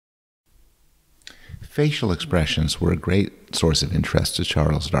Facial expressions were a great source of interest to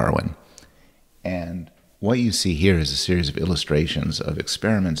Charles Darwin. And what you see here is a series of illustrations of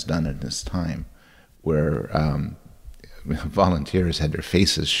experiments done at this time where volunteers had their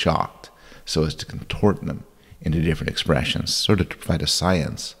faces shocked so as to contort them into different expressions, sort of to provide a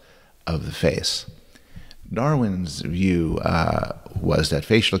science of the face. Darwin's view was that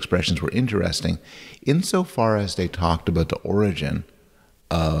facial expressions were interesting insofar as they talked about the origin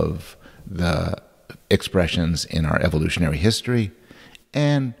of the expressions in our evolutionary history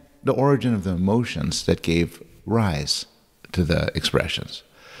and the origin of the emotions that gave rise to the expressions.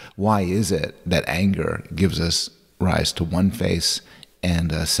 Why is it that anger gives us rise to one face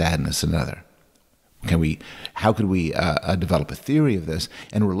and sadness another? How could we develop a theory of this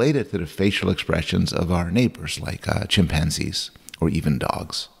and relate it to the facial expressions of our neighbors, like chimpanzees or even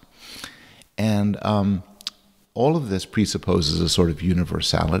dogs? And all of this presupposes a sort of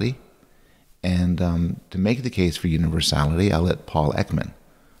universality. And to make the case for universality, I'll let Paul Ekman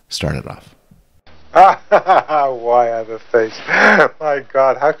start it off. Why have a face? My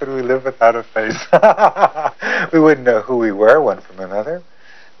God, how could we live without a face? We wouldn't know who we were one from another.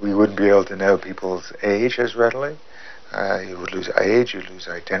 We wouldn't be able to know people's age as readily. You would lose age, you'd lose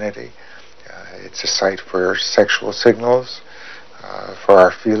identity. It's a site for sexual signals, for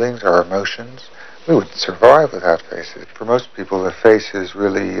our feelings, our emotions. We wouldn't survive without faces. For most people, the face is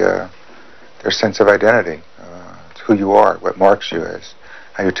really their sense of identity. It's who you are, what marks you as,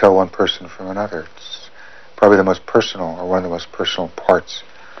 how you tell one person from another. It's probably the most personal, or one of the most personal parts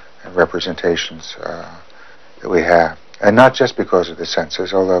and representations that we have. And not just because of the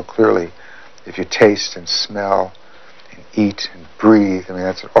senses, although clearly if you taste and smell and eat and breathe, I mean,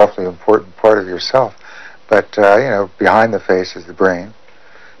 that's an awfully important part of yourself. But, behind the face is the brain.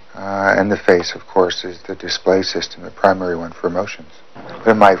 And the face, of course, is the display system, the primary one for emotions.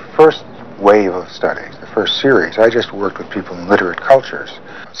 In my first wave of studies, the first series, I just worked with people in literate cultures.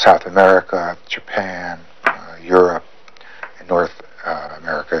 South America, Japan, Europe, and North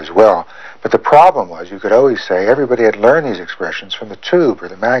America as well. But the problem was, you could always say everybody had learned these expressions from the tube or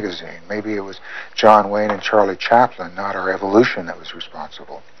the magazine. Maybe it was John Wayne and Charlie Chaplin, not our evolution, that was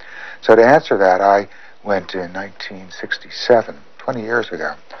responsible. So to answer that, I went in 1967, 20 years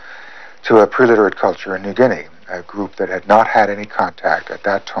ago, to a pre-literate culture in New Guinea, a group that had not had any contact at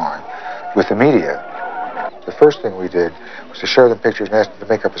that time with the media. The first thing we did was to show them pictures and ask them to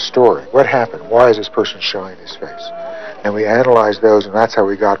make up a story. What happened? Why is this person showing his face? And we analyzed those, and that's how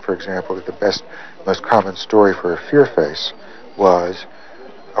we got, for example, that the most common story for a fear face was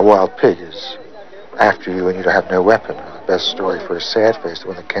a wild pig is after you and you have no weapon. The best story for a sad face, the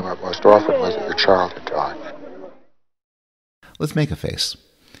one that came up most often, was that your child had died. Let's make a face.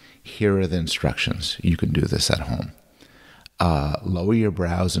 Here are the instructions. You can do this at home. Lower your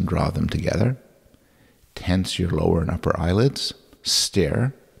brows and draw them together. Tense your lower and upper eyelids.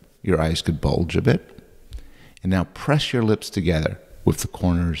 Stare. Your eyes could bulge a bit. And now press your lips together with the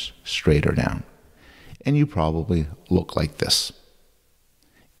corners straight or down. And you probably look like this.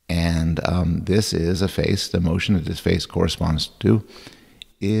 And this is a face. The emotion that this face corresponds to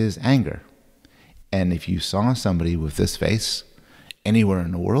is anger. And if you saw somebody with this face anywhere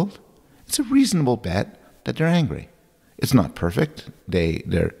in the world, it's a reasonable bet that they're angry. It's not perfect.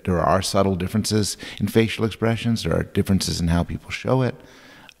 There are subtle differences in facial expressions. There are differences in how people show it.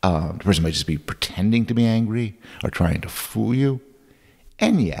 The person might just be pretending to be angry or trying to fool you.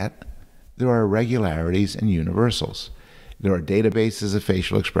 And yet, there are regularities and universals. There are databases of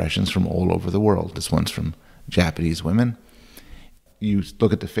facial expressions from all over the world. This one's from Japanese women. You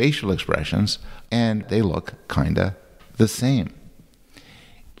look at the facial expressions, and they look kind of the same.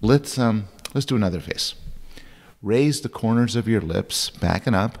 Let's do another face. Raise the corners of your lips back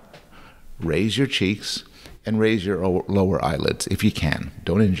and up. Raise your cheeks and raise your lower eyelids if you can.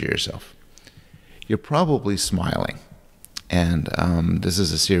 Don't injure yourself. You're probably smiling. And this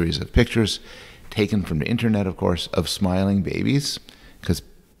is a series of pictures taken from the internet, of course, of smiling babies, because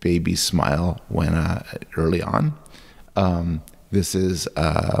babies smile when early on. This is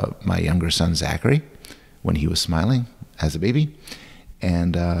my younger son, Zachary, when he was smiling as a baby.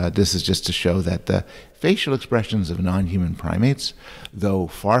 And this is just to show that the facial expressions of non-human primates, though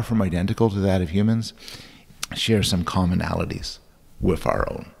far from identical to that of humans, share some commonalities with our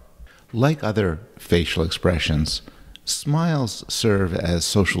own. Like other facial expressions, smiles serve as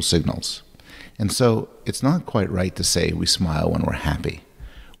social signals. And so it's not quite right to say we smile when we're happy.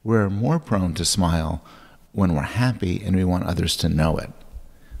 We're more prone to smile when we're happy and we want others to know it.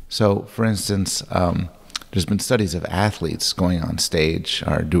 So, for instance, there's been studies of athletes going on stage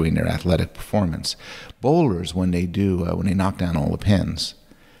or doing their athletic performance. Bowlers, when they knock down all the pins,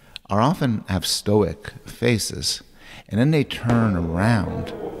 are often have stoic faces, and then they turn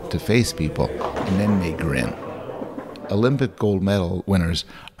around to face people, and then they grin. Olympic gold medal winners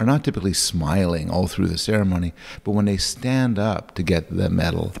are not typically smiling all through the ceremony, but when they stand up to get the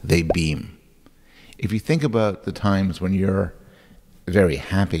medal, they beam. If you think about the times when you're very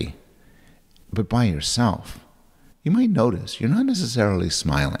happy, but by yourself, you might notice you're not necessarily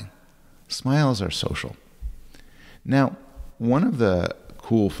smiling. Smiles are social. Now, one of the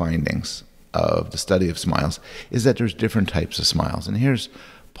cool findings of the study of smiles is that there's different types of smiles. And here's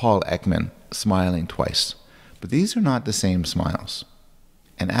Paul Ekman smiling twice. But these are not the same smiles.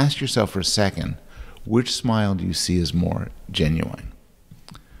 And ask yourself for a second, which smile do you see as more genuine?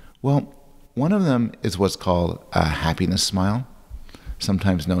 Well, one of them is what's called a happiness smile,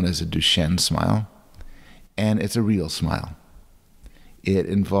 sometimes known as a Duchenne smile. And it's a real smile. It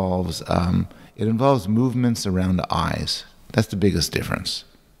involves movements around the eyes. That's the biggest difference.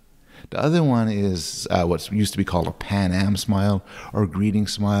 The other one is what used to be called a Pan Am smile or a greeting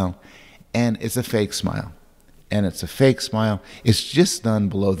smile, and it's a fake smile. And it's a fake smile. It's just done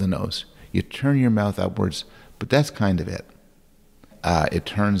below the nose. You turn your mouth upwards, but that's kind of it. It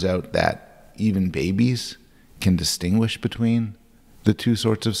turns out that even babies can distinguish between the two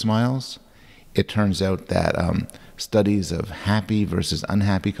sorts of smiles. It turns out that studies of happy versus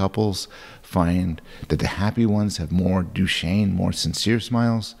unhappy couples find that the happy ones have more Duchenne, more sincere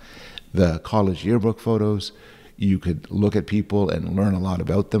smiles. The college yearbook photos, you could look at people and learn a lot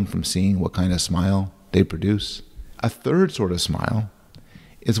about them from seeing what kind of smile they produce. A third sort of smile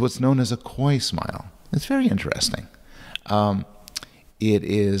is what's known as a coy smile. It's very interesting. It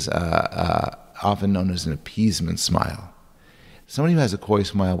is often known as an appeasement smile. Somebody who has a coy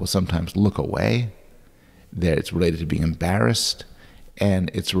smile will sometimes look away. It's related to being embarrassed, and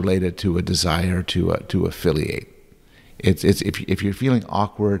it's related to a desire to affiliate. It's if you're feeling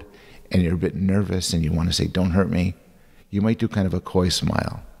awkward and you're a bit nervous and you want to say, "Don't hurt me," you might do kind of a coy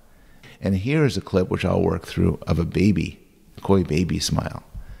smile. And here is a clip which I'll work through of a baby, coy baby smile.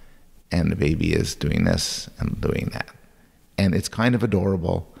 And the baby is doing this and doing that. And it's kind of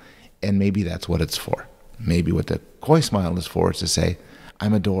adorable, and maybe that's what it's for. Maybe what the coy smile is for is to say,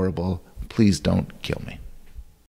 "I'm adorable, please don't kill me."